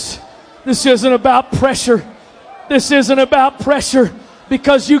Jesus. This isn't about pressure. This isn't about pressure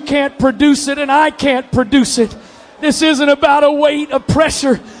because you can't produce it and I can't produce it. This isn't about a weight of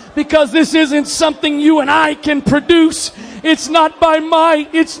pressure because this isn't something you and I can produce. It's not by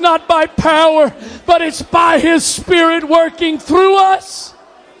might, it's not by power, but it's by His Spirit working through us.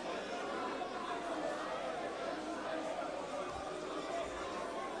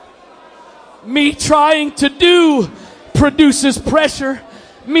 Me trying to do produces pressure.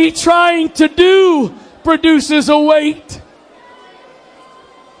 Me trying to do produces a weight.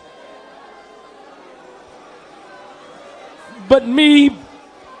 But me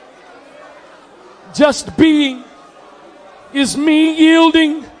just being is me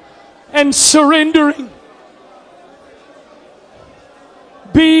yielding and surrendering.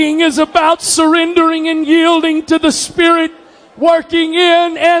 Being is about surrendering and yielding to the Spirit working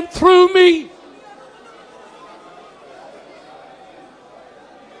in and through me.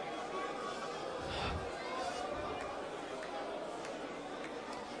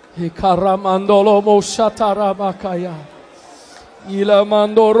 Ikaramandolo moshatarabakaya. Ila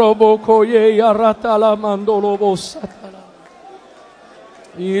mandoro bokoye yaratala mandolo bosatara.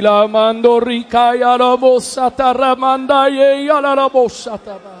 Ila mandorika yala bosatara mandaye yala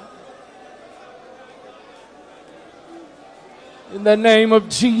bosataba. In the name of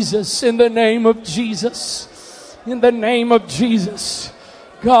Jesus, in the name of Jesus, in the name of Jesus.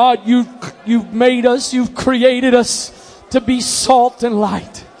 God, you've made us, you've created us to be salt and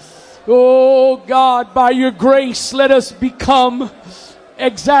light. Oh God, by your grace, let us become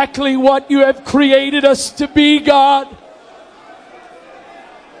exactly what you have created us to be, God.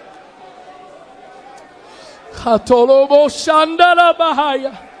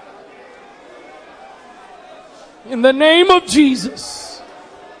 In the name of Jesus.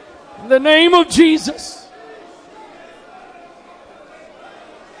 In the name of Jesus.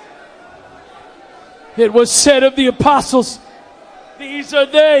 It was said of the apostles, these are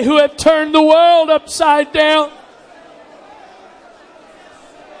they who have turned the world upside down.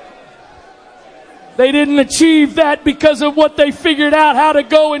 They didn't achieve that because of what they figured out how to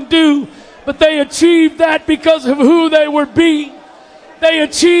go and do, but they achieved that because of who they were being. They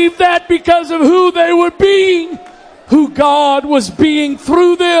achieved that because of who they were being, who God was being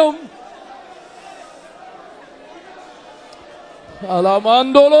through them.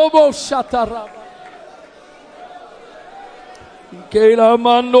 Alamandolobo shataraba. Kela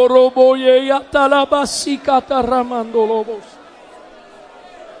mandorobo ye yatalabasi kataramandolobos.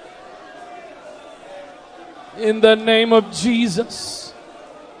 In the name of Jesus.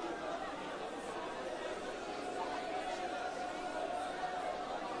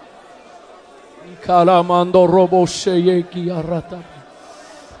 Kalamando robo sheyeki arata.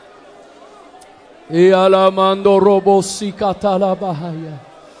 Ialamando robo sikatala bahaya.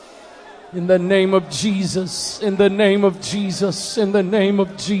 In the name of Jesus, in the name of Jesus, in the name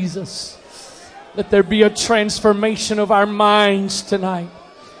of Jesus. Let there be a transformation of our minds tonight.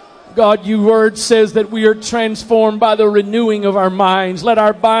 God, your word says that we are transformed by the renewing of our minds. Let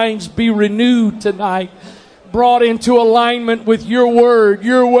our minds be renewed tonight, brought into alignment with your word,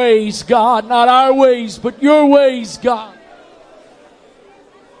 your ways, God. Not our ways, but your ways, God.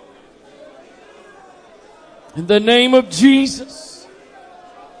 In the name of Jesus.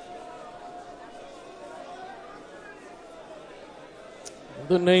 In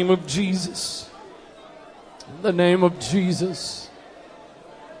the name of Jesus. In the name of Jesus.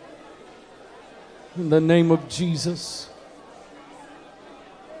 In the name of Jesus.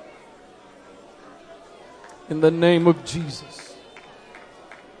 In the name of Jesus.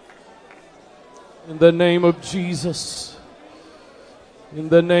 In the name of Jesus. In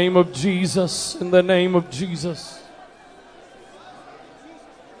the name of Jesus. In the name of Jesus.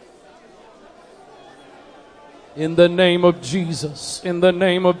 In the name of Jesus. In the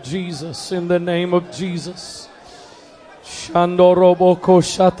name of Jesus. In the name of Jesus. Shandoroboko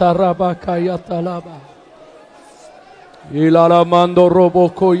shatarabakayatalaba. Ilalamando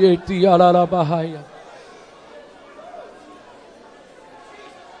roboko yeti alalabahaya.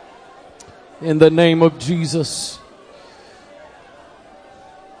 In the name of Jesus.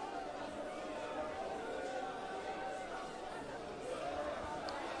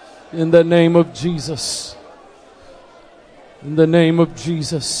 In the name of Jesus. In the name of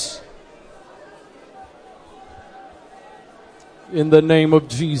Jesus. In the name of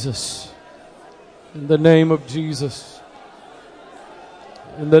Jesus. In the name of Jesus.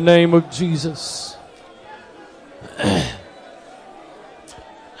 In the name of Jesus.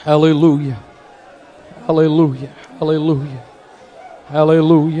 Hallelujah. Hallelujah. Hallelujah.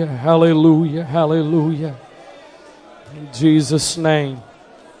 Hallelujah. Hallelujah. Hallelujah. In Jesus' name.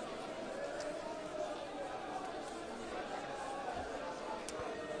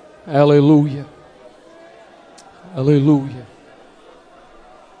 Hallelujah. Hallelujah.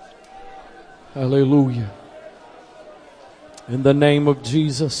 Hallelujah. In the name of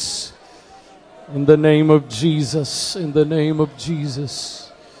Jesus. In the name of Jesus. In the name of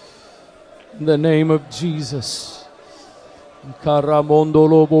Jesus. In the name of Jesus.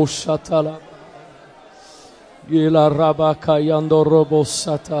 Karamondolobo shatala. Yela rabakayando robo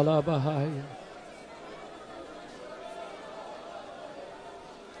satala bahaya.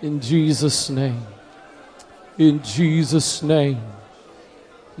 In Jesus' name. In Jesus' name.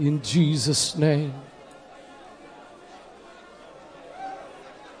 In Jesus' name.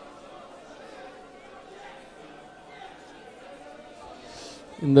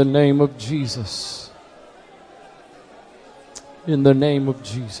 In the name of Jesus. In the name of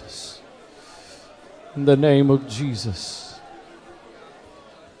Jesus. In the name of Jesus.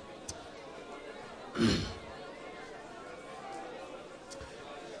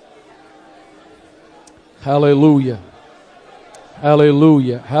 Hallelujah.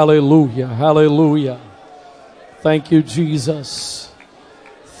 Hallelujah. Hallelujah. Hallelujah. Thank you, Jesus.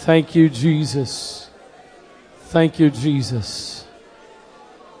 Thank you, Jesus. Thank you, Jesus.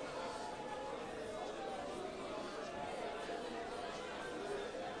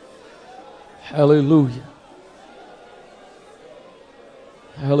 Hallelujah.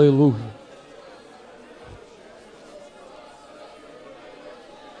 Hallelujah.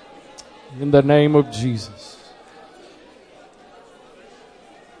 In the name of Jesus.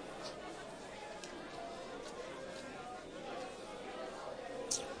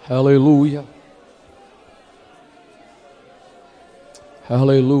 Hallelujah.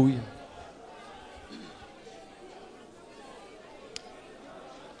 Hallelujah.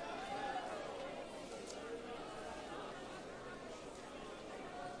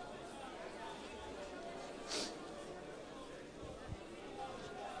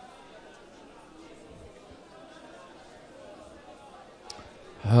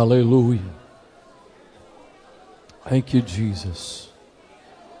 Hallelujah. Thank you, Jesus.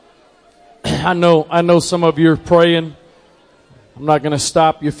 I know some of you are praying. I'm not going to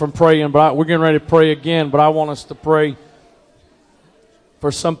stop you from praying, but we're getting ready to pray again, but I want us to pray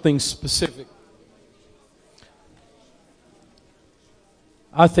for something specific.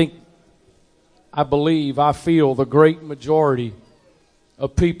 I feel the great majority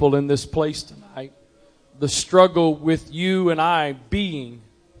of people in this place tonight, the struggle with you and I being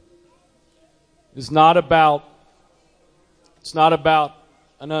is not about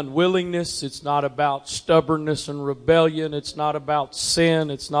an unwillingness. It's not about stubbornness and rebellion. It's not about sin.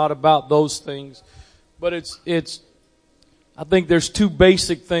 It's not about those things. But I think there's two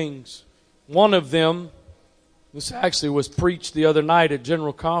basic things. One of them, this actually was preached the other night at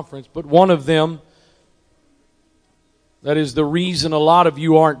General Conference, but one of them, that is the reason a lot of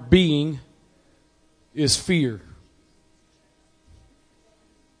you aren't being, is fear.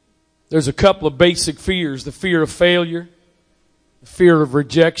 There's a couple of basic fears. The fear of failure, the fear of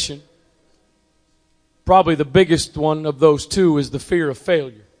rejection. Probably the biggest one of those two is the fear of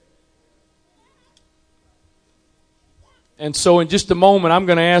failure. And so in just a moment, I'm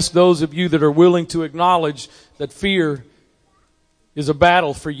going to ask those of you that are willing to acknowledge that fear is a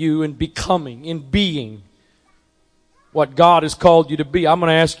battle for you in becoming, in being what God has called you to be. I'm going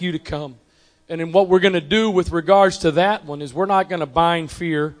to ask you to come. And then what we're going to do with regards to that one is we're not going to bind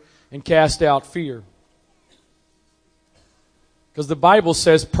fear and cast out fear. Because the Bible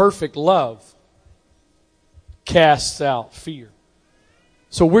says perfect love casts out fear.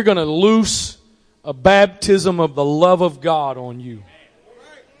 So we're going to loose a baptism of the love of God on you.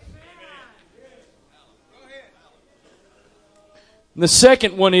 And the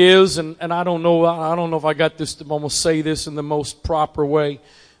second one is, and I don't know if I got this to almost say this in the most proper way,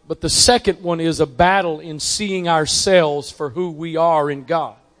 but the second one is a battle in seeing ourselves for who we are in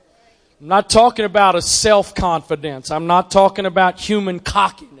God. I'm not talking about a self-confidence. I'm not talking about human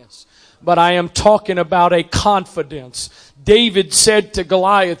cockiness. But I am talking about a confidence. David said to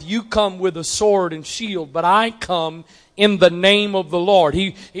Goliath, you come with a sword and shield, but I come in the name of the Lord.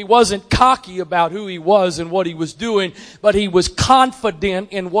 He wasn't cocky about who he was and what he was doing, but he was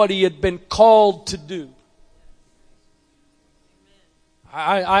confident in what he had been called to do.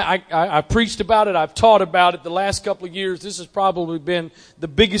 I preached about it. I've taught about it the last couple of years. This has probably been the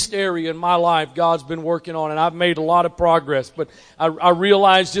biggest area in my life God's been working on, and I've made a lot of progress. But I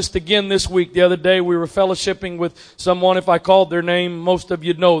realized just again this week, the other day, we were fellowshipping with someone. If I called their name, most of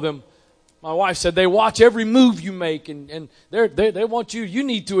you know them. My wife said they watch every move you make, and they want you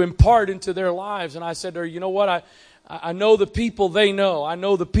need to impart into their lives. And I said to her, you know what, I know the people they know. I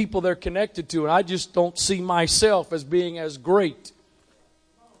know the people they're connected to, and I just don't see myself as being as great.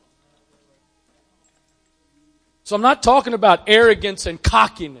 So I'm not talking about arrogance and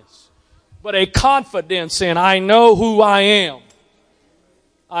cockiness, but a confidence in I know who I am.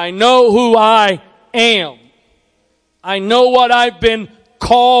 I know who I am. I know what I've been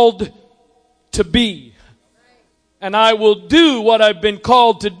called to be. And I will do what I've been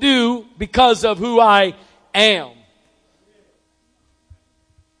called to do because of who I am.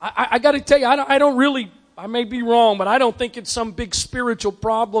 I got to tell you, I don't really, I may be wrong, but I don't think it's some big spiritual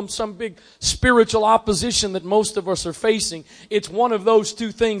problem, some big spiritual opposition that most of us are facing. It's one of those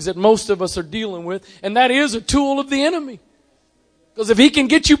two things that most of us are dealing with, and that is a tool of the enemy. Because if he can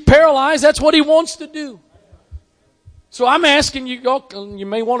get you paralyzed, that's what he wants to do. So I'm asking you, you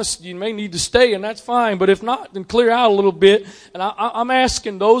may need to stay, and that's fine. But if not, then clear out a little bit. And I'm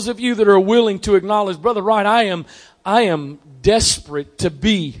asking those of you that are willing to acknowledge, Brother Wright, I am desperate to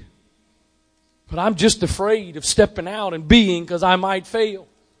be. But I'm just afraid of stepping out and being because I might fail.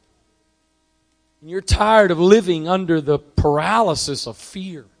 And you're tired of living under the paralysis of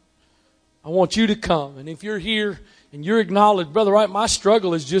fear. I want you to come. And if you're here and you're acknowledged, Brother Wright, my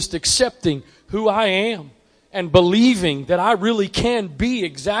struggle is just accepting who I am and believing that I really can be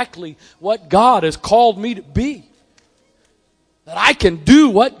exactly what God has called me to be. That I can do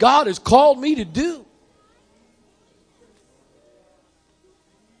what God has called me to do.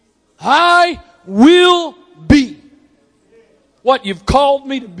 I will be what you've called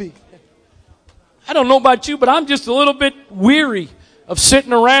me to be. I don't know about you, but I'm just a little bit weary of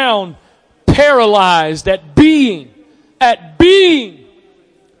sitting around paralyzed at being. I'm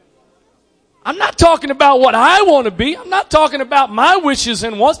not talking about what I want to be. I'm not talking about my wishes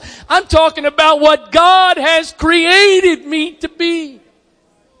and wants. I'm talking about what God has created me to be.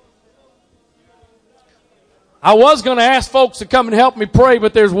 I was going to ask folks to come and help me pray,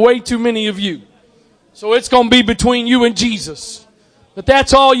 but there's way too many of you. So it's going to be between you and Jesus. But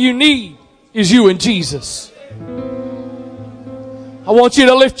that's all you need is you and Jesus. I want you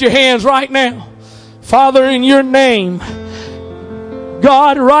to lift your hands right now. Father, in your name,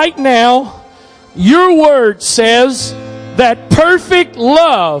 God, right now, your word says that perfect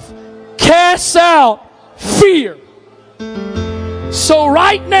love casts out fear. So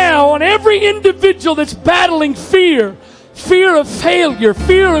right now, on every individual that's battling fear of failure,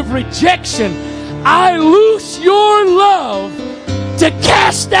 fear of rejection, I loose your love to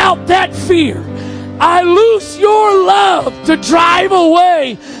cast out that fear. I loose your love to drive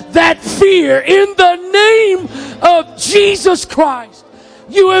away that fear in the name of Jesus Christ.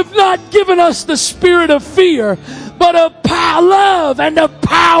 You have not given us the spirit of fear, but of love and of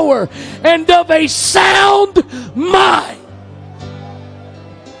power and of a sound mind.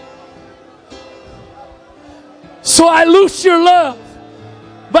 So I loose your love,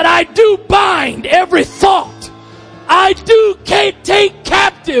 but I do bind every thought. I do take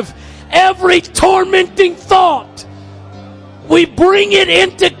captive every tormenting thought. We bring it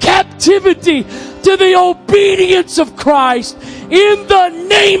into captivity to the obedience of Christ in the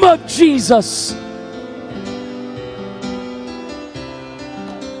name of Jesus.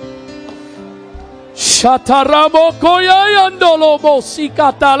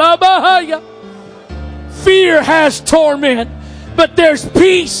 Fear has torment, but there's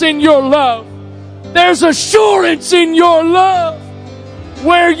peace in your love. There's assurance in your love.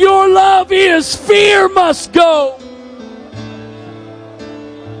 Where your love is, fear must go.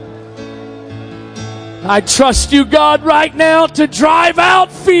 I trust you, God, right now to drive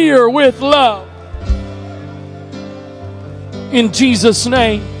out fear with love. In Jesus'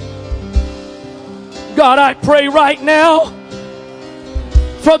 name. God, I pray right now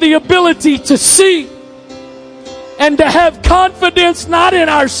for the ability to see and to have confidence not in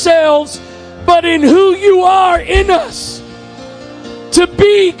ourselves, but in who you are in us. To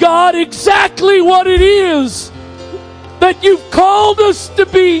be, God, exactly what it is that you've called us to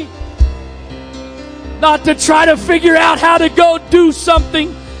be. Not to try to figure out how to go do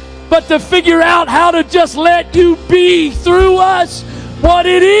something, but to figure out how to just let you be through us what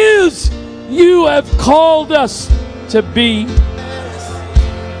it is you have called us to be.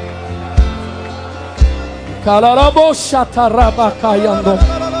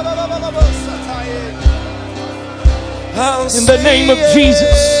 In the name of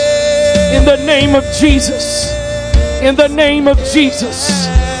Jesus. In the name of Jesus. In the name of Jesus.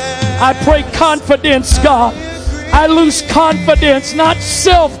 I pray confidence, God. I lose confidence, not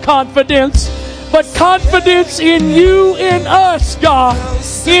self-confidence, but confidence in you, in us, God.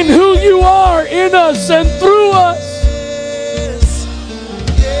 In who you are in us and through us.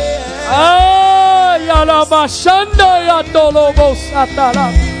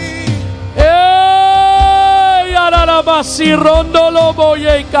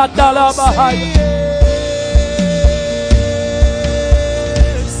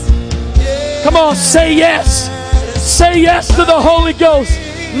 Come on, say yes. Say yes to the Holy Ghost.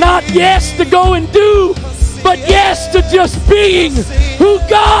 Not yes to go and do, but yes to just being who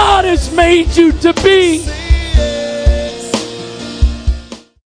God has made you to be.